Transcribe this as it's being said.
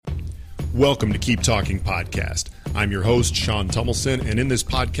Welcome to Keep Talking Podcast. I'm your host, Sean Tummelson, and in this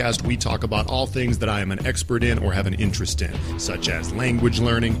podcast, we talk about all things that I am an expert in or have an interest in, such as language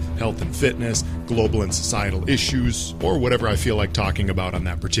learning, health and fitness, global and societal issues, or whatever I feel like talking about on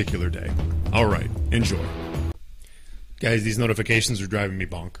that particular day. All right, enjoy. Guys, these notifications are driving me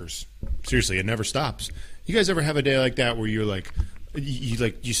bonkers. Seriously, it never stops. You guys ever have a day like that where you're like,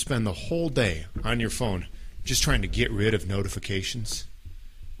 you spend the whole day on your phone just trying to get rid of notifications?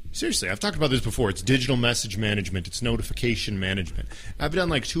 Seriously, I've talked about this before. It's digital message management. It's notification management. I've done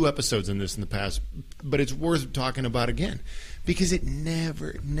like 2 episodes on this in the past, but it's worth talking about again because it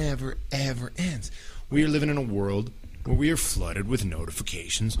never, ever ends. We are living in a world where we are flooded with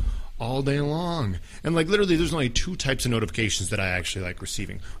notifications all day long. And like literally there's only 2 types of notifications that I actually like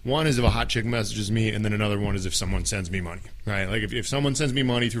receiving. One is if a hot chick messages me, and then another one is if someone sends me money, right? Like if someone sends me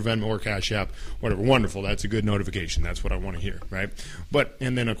money through Venmo or Cash App, whatever, wonderful, that's a good notification. That's what I want to hear, right?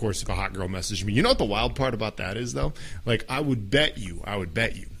 And then of course if a hot girl messages me, you know what the wild part about that is though? Like I would bet you, a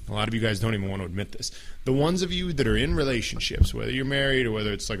lot of you guys don't even want to admit this. The ones of you that are in relationships, whether you're married or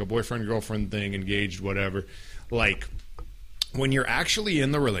whether it's like a boyfriend-girlfriend thing, engaged, whatever, like when you're actually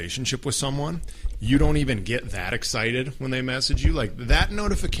in the relationship with someone, you don't even get that excited when they message you. Like that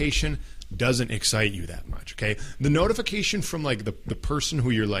notification doesn't excite you that much, okay? The notification from like the person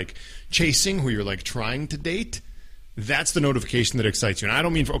who you're like chasing, who you're like trying to date, that's the notification that excites you. And I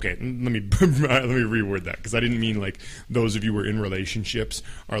don't mean let me reword that, because I didn't mean like those of you who are in relationships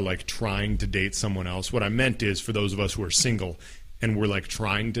are like trying to date someone else. What I meant is for those of us who are single and we're like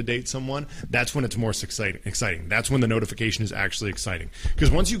trying to date someone, that's when it's more exciting. That's when the notification is actually exciting. Because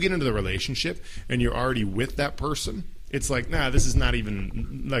once you get into the relationship and you're already with that person, it's like, nah, this is not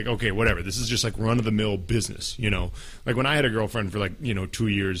even like, okay, whatever. This is just like run-of-the-mill business, you know? Like when I had a girlfriend for like, 2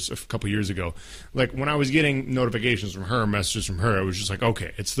 years, a couple years ago, like when I was getting notifications from her, messages from her, it was just like,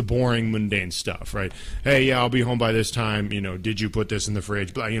 okay, it's the boring, mundane stuff, right? Hey, yeah, I'll be home by this time. Did you put this in the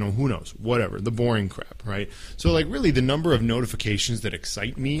fridge? But, who knows? Whatever. The boring crap, right? So like really the number of notifications that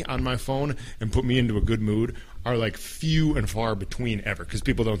excite me on my phone and put me into a good mood are like few and far between ever, because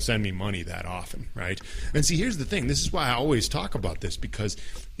people don't send me money that often, right? And see, here's the thing. This is why I always talk about this, because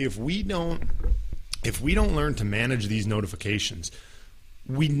if we don't learn to manage these notifications,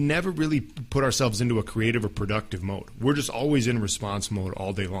 we never really put ourselves into a creative or productive mode. We're just always in response mode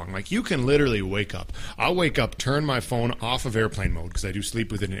all day long. Like you can literally wake up. I'll wake up, turn my phone off of airplane mode, because I do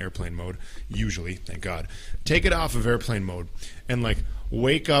sleep with it in airplane mode, usually, thank God. Take it off of airplane mode and like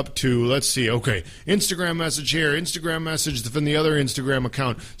wake up to, let's see, okay, Instagram message here, Instagram message from the other Instagram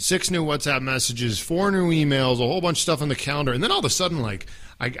account, 6 new WhatsApp messages, 4 new emails, a whole bunch of stuff on the calendar. And then all of a sudden, like,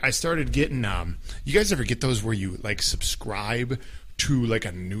 I started getting, you guys ever get those where you, like, subscribe to, like,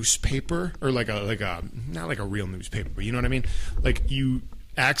 a newspaper? Or, like a not like a real newspaper, but you know what I mean? Like, you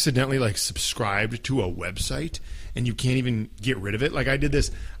accidentally, like, subscribed to a website, and you can't even get rid of it. Like, I did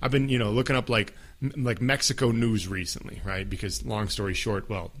this, I've been, looking up, like Mexico news recently, right? Because long story short,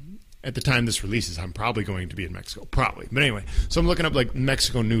 well, at the time this releases, I'm probably going to be in Mexico, probably. But anyway, so I'm looking up like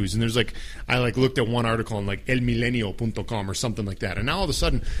Mexico news, and there's like, I like looked at one article on like elmilenio.com or something like that, and now all of a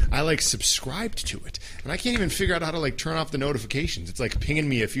sudden I like subscribed to it, and I can't even figure out how to like turn off the notifications. It's like pinging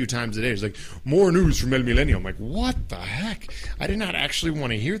me a few times a day. It's like, more news from El Milenio. I'm like, what the heck? I did not actually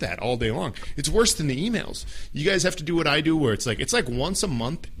want to hear that all day long. It's worse than the emails. You guys have to do what I do, where it's like once a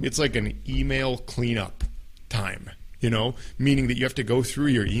month, it's like an email cleanup time. Meaning that you have to go through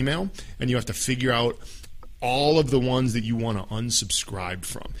your email and you have to figure out all of the ones that you want to unsubscribe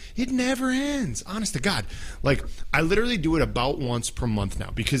from. It never ends, honest to God. Like, I literally do it about once per month now,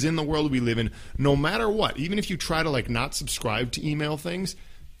 because in the world we live in, no matter what, even if you try to like not subscribe to email things,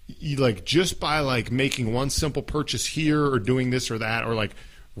 you like just by like making one simple purchase here or doing this or that, or like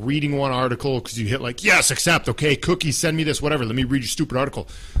reading one article because you hit like, yes, accept, okay, cookies, send me this, whatever, let me read your stupid article.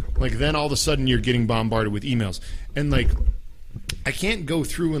 Like then all of a sudden you're getting bombarded with emails. And like I can't go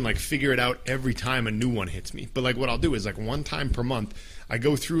through and like figure it out every time a new one hits me. But like what I'll do is like one time per month, I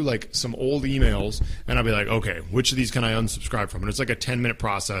go through like some old emails and I'll be like, okay, which of these can I unsubscribe from? And it's like a 10-minute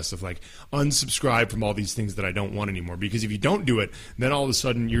process of like unsubscribe from all these things that I don't want anymore. Because if you don't do it, then all of a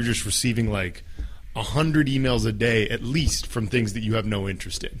sudden you're just receiving like 100 emails a day at least from things that you have no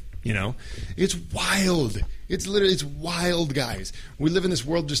interest in. It's wild. It's wild, guys. We live in this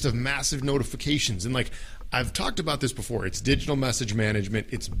world just of massive notifications. And like, I've talked about this before. It's digital message management.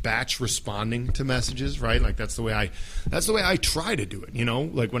 It's batch responding to messages, right? Like that's the way I try to do it.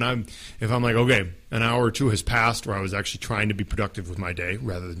 Like if I'm like, okay, an hour or two has passed where I was actually trying to be productive with my day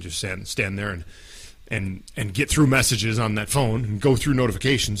rather than just stand there and get through messages on that phone and go through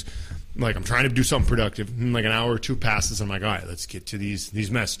notifications. like I'm trying to do something productive, and like an hour or two passes, I'm like, all right, let's get to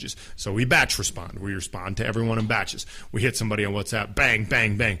these messages. So we batch respond. We respond to everyone in batches. We hit somebody on WhatsApp, bang,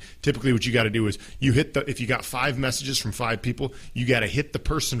 bang, bang. Typically what you got to do is if you got 5 messages from 5 people, you got to hit the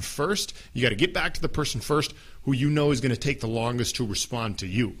person first. You got to get back to the person first who you know is going to take the longest to respond to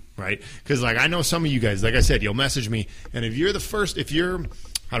you, right? Because like I know some of you guys, like I said, you'll message me, and if you're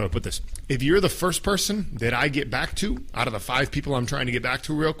how do I put this? If you're the first person that I get back to out of the 5 people I'm trying to get back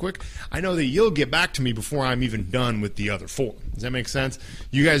to real quick, I know that you'll get back to me before I'm even done with the other 4. Does that make sense?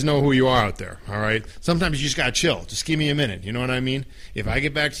 You guys know who you are out there, all right? Sometimes you just got to chill. Just give me a minute. You know what I mean? If I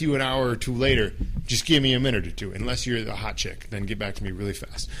get back to you an hour or 2 later, just give me a minute or 2. Unless you're a hot chick, then get back to me really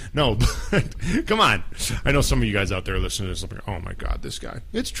fast. No, but come on. I know some of you guys out there listening to this, like, oh my God, this guy.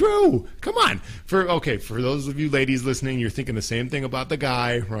 It's true. Come on. For those of you ladies listening, you're thinking the same thing about the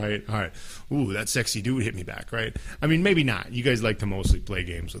guy, right? All right. Ooh, that sexy dude hit me back, right? I mean, maybe not. You guys like to mostly play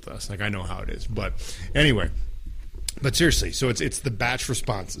games with us. Like, I know how it is. But anyway. But seriously, so it's the batch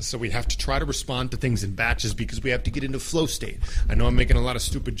responses. So we have to try to respond to things in batches because we have to get into flow state. I know I'm making a lot of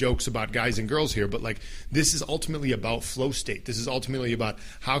stupid jokes about guys and girls here, but like this is ultimately about flow state. This is ultimately about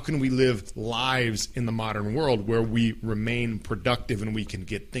how can we live lives in the modern world where we remain productive and we can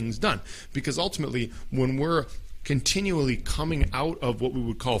get things done. Because ultimately, when we're continually coming out of what we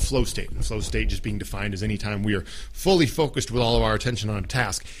would call flow state. And flow state just being defined as any time we are fully focused with all of our attention on a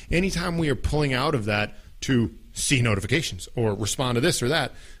task. Anytime we are pulling out of that to see notifications or respond to this or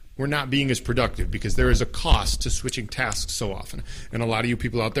that, we're not being as productive because there is a cost to switching tasks so often. And a lot of you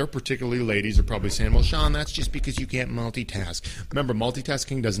people out there, particularly ladies, are probably saying, well, Sean, that's just because you can't multitask. Remember,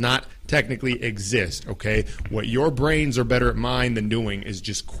 multitasking does not technically exist, okay? What your brains are better at mind than doing is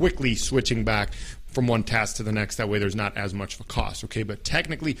just quickly switching back from one task to the next. That way there's not as much of a cost, okay? But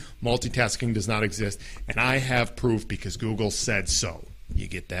technically, multitasking does not exist, and I have proof because Google said so. You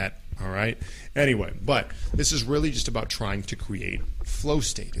get that? All right? Anyway, but this is really just about trying to create flow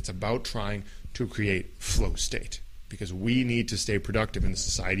state. It's about trying to create flow state because we need to stay productive in the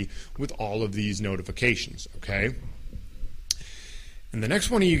society with all of these notifications, okay? And the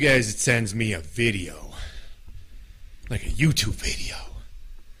next one of you guys, it sends me a video, like a YouTube video.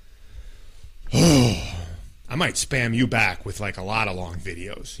 Oh, I might spam you back with like a lot of long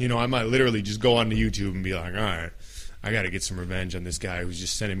videos. You know, I might literally just go onto YouTube and be like, all right, I got to get some revenge on this guy who's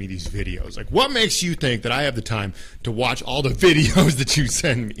just sending me these videos. Like, what makes you think that I have the time to watch all the videos that you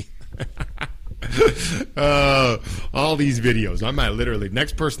send me? All these videos. I might literally,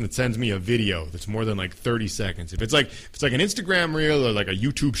 next person that sends me a video that's more than like 30 seconds. If it's like an Instagram reel or like a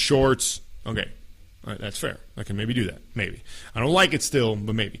YouTube shorts, okay. All right, that's fair. I can maybe do that. Maybe. I don't like it still,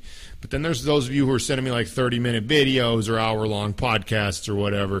 but maybe. But then there's those of you who are sending me like 30-minute videos or hour-long podcasts or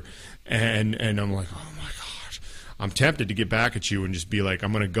whatever, and I'm like, oh my gosh. I'm tempted to get back at you and just be like,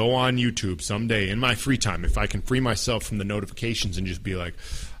 I'm going to go on YouTube someday in my free time, if I can free myself from the notifications and just be like,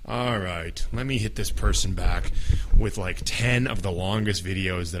 all right, let me hit this person back with like 10 of the longest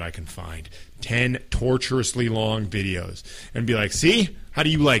videos that I can find. 10 torturously long videos. And be like, see? How do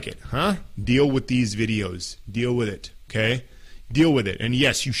you like it? Huh? Deal with these videos. Deal with it. Okay? Deal with it. And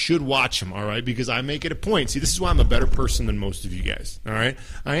yes, you should watch them, all right? Because I make it a point. See, this is why I'm a better person than most of you guys, all right?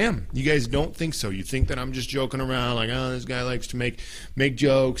 I am. You guys don't think so. You think that I'm just joking around like, oh, this guy likes to make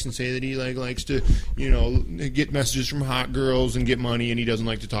jokes and say that he likes to, get messages from hot girls and get money, and he doesn't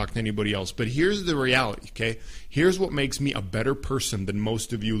like to talk to anybody else. But here's the reality, okay? Here's what makes me a better person than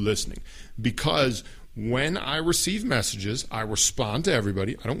most of you listening. Because when I receive messages, I respond to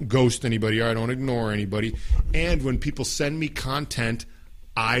everybody. I don't ghost anybody or I don't ignore anybody. And when people send me content,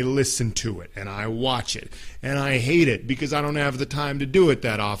 I listen to it and I watch it. And I hate it because I don't have the time to do it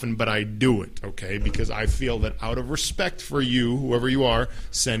that often, but I do it, okay? Because I feel that out of respect for you, whoever you are,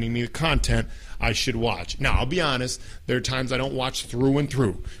 sending me the content, I should watch. Now, I'll be honest, there are times I don't watch through and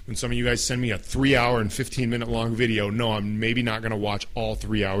through. When some of you guys send me a 3-hour and 15-minute long video, no, I'm maybe not going to watch all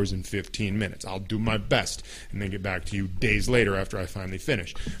 3 hours and 15 minutes. I'll do my best and then get back to you days later after I finally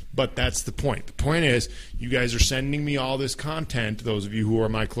finish. But that's the point. The point is, you guys are sending me all this content, those of you who are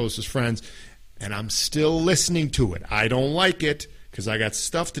my closest friends, and I'm still listening to it. I don't like it because I got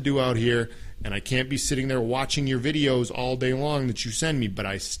stuff to do out here, and I can't be sitting there watching your videos all day long that you send me, but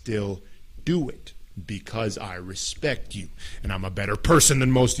I still do it, because I respect you. And I'm a better person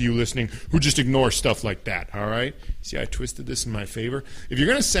than most of you listening who just ignore stuff like that, all right? See, I twisted this in my favor. If you're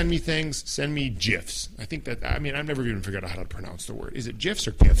going to send me things, send me GIFs. I've never even figured out how to pronounce the word. Is it GIFs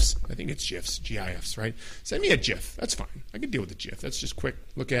or GIFs? I think it's GIFs, GIFs, right? Send me a GIF. That's fine. I can deal with a GIF. That's just quick.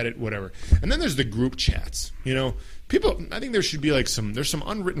 Look at it, whatever. And then there's the group chats. I think there should be there's some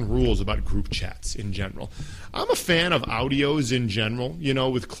unwritten rules about group chats in general. I'm a fan of audios in general,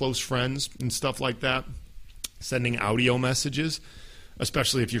 with close friends and stuff like that. Sending audio messages,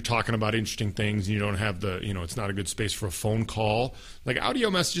 especially if you're talking about interesting things and you don't have it's not a good space for a phone call. Like, audio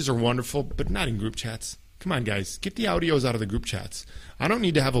messages are wonderful, but not in group chats. Come on, guys. Get the audios out of the group chats. I don't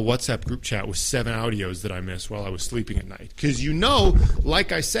need to have a WhatsApp group chat with 7 audios that I missed while I was sleeping at night. Because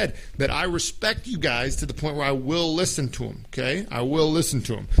like I said, that I respect you guys to the point where I will listen to them, okay? I will listen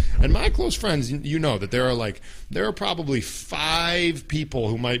to them. And my close friends, that there are probably 5 people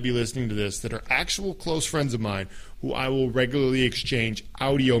who might be listening to this that are actual close friends of mine who I will regularly exchange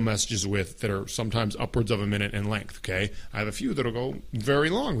audio messages with that are sometimes upwards of a minute in length, okay? I have a few that'll go very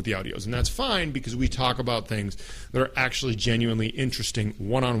long with the audios, and that's fine because we talk about things that are actually genuinely interesting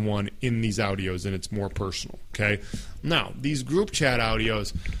one-on-one in these audios, and it's more personal, okay? Now, these group chat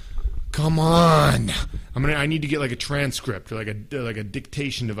audios, come on. I need to get like a transcript or like a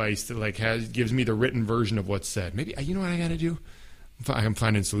dictation device that gives me the written version of what's said. Maybe, you know what I got to do? I'm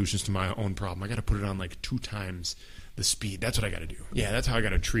finding solutions to my own problem. I got to put it on 2 times the speed. That's what I got to do. Yeah, that's how I got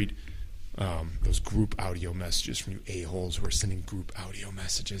to treat those group audio messages from you a-holes who are sending group audio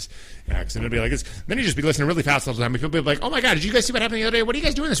messages. Yeah, because then it'll be like this. Then you just be listening really fast all the time. People be like, oh my God, did you guys see what happened the other day? What are you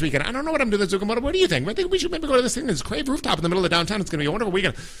guys doing this weekend? I don't know what I'm doing this weekend. What do you think? I think we should maybe go to this thing, this Crave rooftop in the middle of downtown. It's going to be a wonderful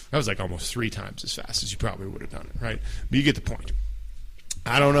weekend. That was almost 3 times as fast as you probably would have done it, right? But you get the point.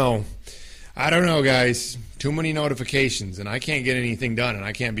 I don't know, guys. Too many notifications, and I can't get anything done, and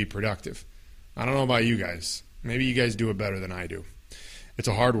I can't be productive. I don't know about you guys. Maybe you guys do it better than I do. It's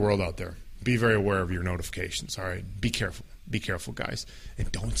a hard world out there. Be very aware of your notifications, all right? Be careful. Be careful, guys.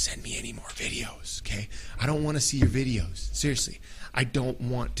 And don't send me any more videos, okay? I don't want to see your videos. Seriously. I don't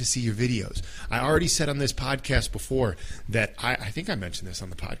want to see your videos. I already said on this podcast before that I think I mentioned this on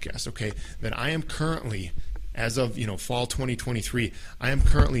the podcast, okay, that I am currently, as of, fall 2023, I am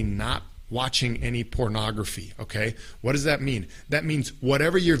currently not watching any pornography, okay? What does that mean? That means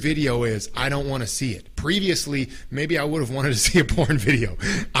whatever your video is, I don't want to see it. Previously, maybe I would have wanted to see a porn video.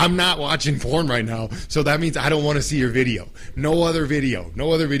 I'm not watching porn right now, so that means I don't want to see your video. No other video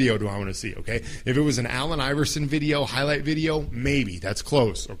do I want to see, okay? If it was an Allen Iverson video, highlight video, maybe. That's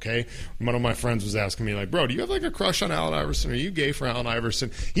close, okay? One of my friends was asking me, bro, do you have a crush on Allen Iverson? Are you gay for Allen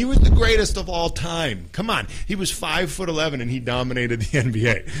Iverson? He was the greatest of all time. Come on. He was 5'11" and he dominated the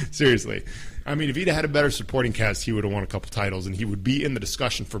NBA. Seriously. If he'd had a better supporting cast, he would have won a couple titles, and he would be in the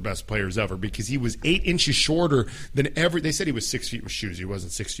discussion for best players ever because he was 8 inches shorter than they said he was 6 feet with shoes. He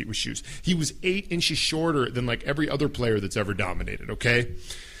wasn't 6 feet with shoes. He was 8 inches shorter than every other player that's ever dominated, okay?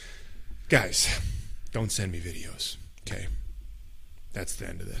 Guys, don't send me videos, okay? That's the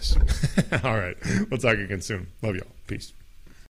end of this. All right. We'll talk again soon. Love y'all. Peace.